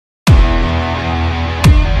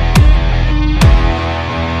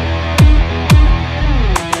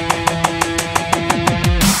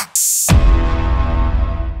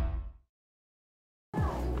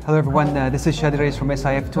Hello everyone, this is Chadi Alraies from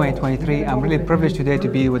SIF 2023. I'm really privileged today to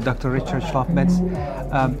be with Dr. Richard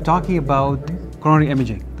Shlofmitz talking about coronary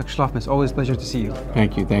imaging. Dr. Shlofmitz, always a pleasure to see you.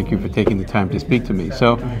 Thank you for taking the time to speak to me.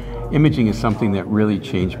 So, imaging is something that really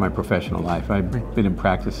changed my professional life. I've been in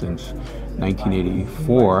practice since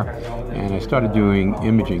 1984, and I started doing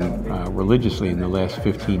imaging religiously in the last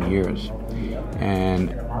 15 years.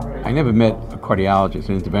 And I never met a cardiologist,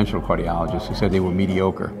 an interventional cardiologist, who said they were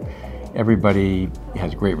mediocre. Everybody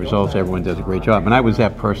has great results, everyone does a great job, and I was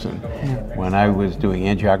that person. When I was doing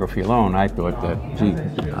angiography alone, I thought that, gee,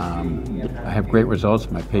 I have great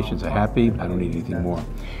results, my patients are happy, I don't need anything more.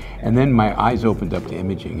 And then my eyes opened up to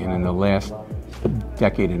imaging, and in the last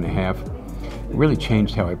decade and a half, it really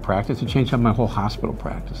changed how I practice. It changed how my whole hospital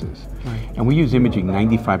practices. And we use imaging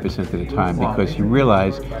 95% of the time because you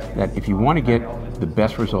realize that if you want to get the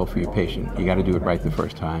best result for your patient, you got to do it right the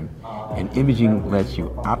first time. And imaging lets you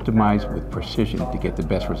optimize with precision to get the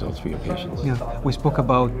best results for your patients. Yeah. We spoke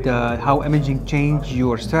about how imaging changed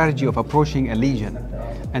your strategy of approaching a lesion,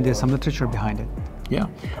 and there's some literature behind it. Yeah.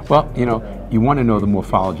 Well, you want to know the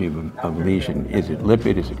morphology of a lesion. Is it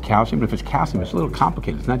lipid? Is it calcium? If it's calcium, it's a little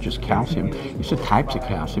complicated. It's not just calcium. It's the types of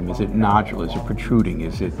calcium. Is it nodular? Is it protruding?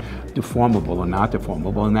 Is it deformable or not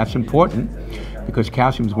deformable? And that's important because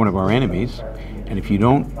calcium is one of our enemies. And if you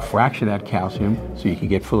don't fracture that calcium so you can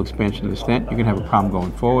get full expansion of the stent, you're going to have a problem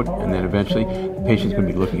going forward, and then eventually the patient's going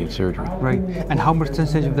to be looking at surgery. Right. And how much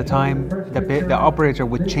percentage of the time the operator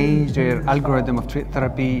would change their algorithm of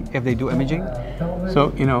therapy if they do imaging?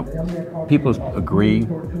 So, people agree,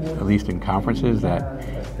 at least in conferences, that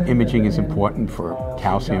imaging is important for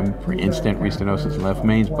calcium, for in-stent restenosis and left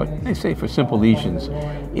mains, but they say for simple lesions,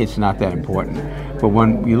 it's not that important. But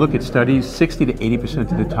when you look at studies, 60 to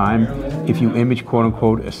 80% of the time, if you image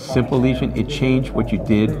quote-unquote a simple lesion, it changed what you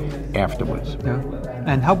did afterwards. Yeah.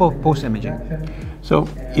 And how about post-imaging? So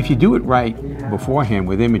if you do it right beforehand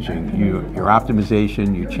with imaging, your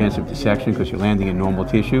optimization, your chance of dissection because you're landing in normal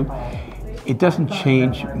tissue, it doesn't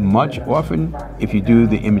change much often if you do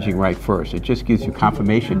the imaging right first. It just gives you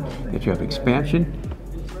confirmation that you have expansion,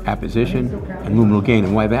 apposition, and luminal gain.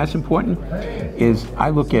 And why that's important is I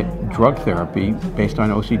look at drug therapy based on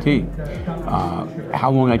OCT. How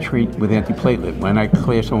long I treat with antiplatelet, when I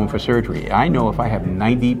clear someone for surgery. I know if I have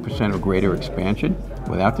 90% or greater expansion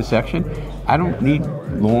without dissection, I don't need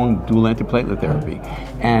long dual antiplatelet therapy.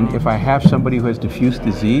 And if I have somebody who has diffuse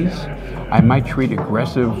disease, I might treat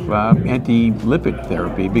aggressive anti-lipid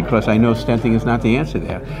therapy because I know stenting is not the answer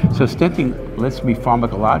there. So stenting lets me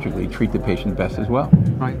pharmacologically treat the patient best as well.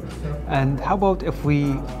 Right. And how about if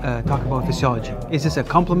we talk about physiology? Is this a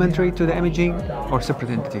complementary to the imaging or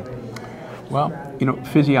separate entity? Well,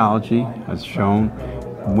 physiology has shown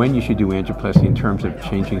when you should do angioplasty in terms of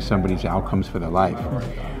changing somebody's outcomes for their life.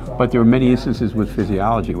 But there are many instances with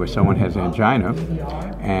physiology where someone has angina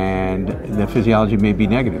and the physiology may be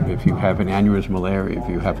negative if you have an aneurysmal area, if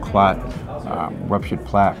you have clot, ruptured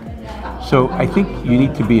plaque. So I think you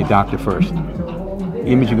need to be a doctor first.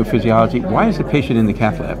 Imaging of physiology, why is the patient in the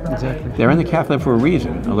cath lab? Exactly. They're in the cath lab for a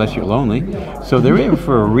reason, unless you're lonely. So they're in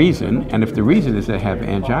for a reason, and if the reason is they have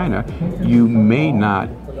angina, you may not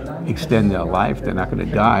extend their life, they're not going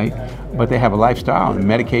to die, but they have a lifestyle, and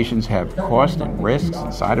medications have cost and risks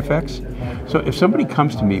and side effects. So if somebody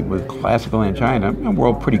comes to me with classical angina, and we're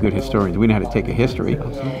all pretty good historians, we know how to take a history,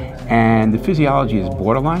 and the physiology is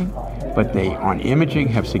borderline, but they, on imaging,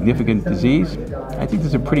 have significant disease, I think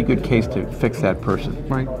there's a pretty good case to fix that person.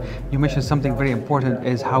 Right. You mentioned something very important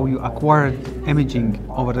is how you acquired imaging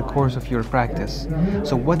over the course of your practice.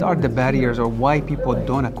 So what are the barriers or why people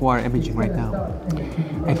don't acquire imaging right now?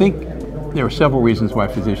 I think there are several reasons why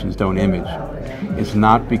physicians don't image. It's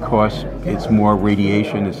not because it's more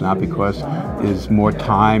radiation, it's not because there's more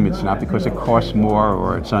time, it's not because it costs more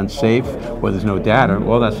or it's unsafe or there's no data.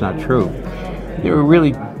 Well, that's not true. There are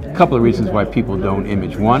really a couple of reasons why people don't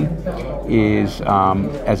image. One is,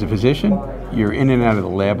 as a physician, you're in and out of the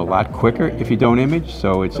lab a lot quicker if you don't image,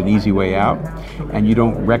 so it's an easy way out. And you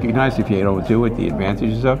don't recognize, if you don't do it, the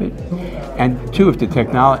advantages of it. And two, if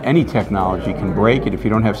any technology can break it, if you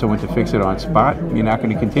don't have someone to fix it on spot, you're not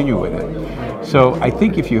going to continue with it. So I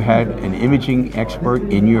think if you had an imaging expert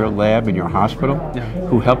in your lab, in your hospital,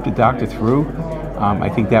 who helped the doctor through, I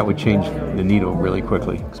think that would change the needle really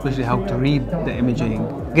quickly. Especially how to read the imaging.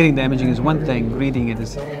 Getting the imaging is one thing, reading it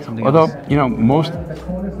is something else. Although,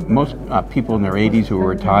 most people in their 80s who are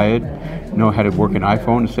retired know how to work an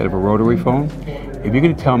iPhone instead of a rotary phone. If you're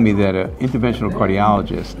going to tell me that an interventional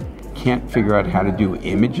cardiologist can't figure out how to do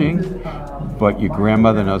imaging, but your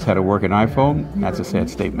grandmother knows how to work an iPhone, that's a sad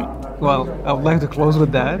statement. Well, I would like to close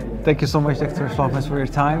with that. Thank you so much, Dr. Shlofmitz, for your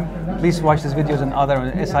time. Please watch these videos and other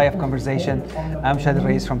on SIF Conversation. I'm Chadi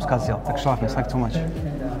Alraies from Scottsdale. Dr. Shlofmitz, thanks so much.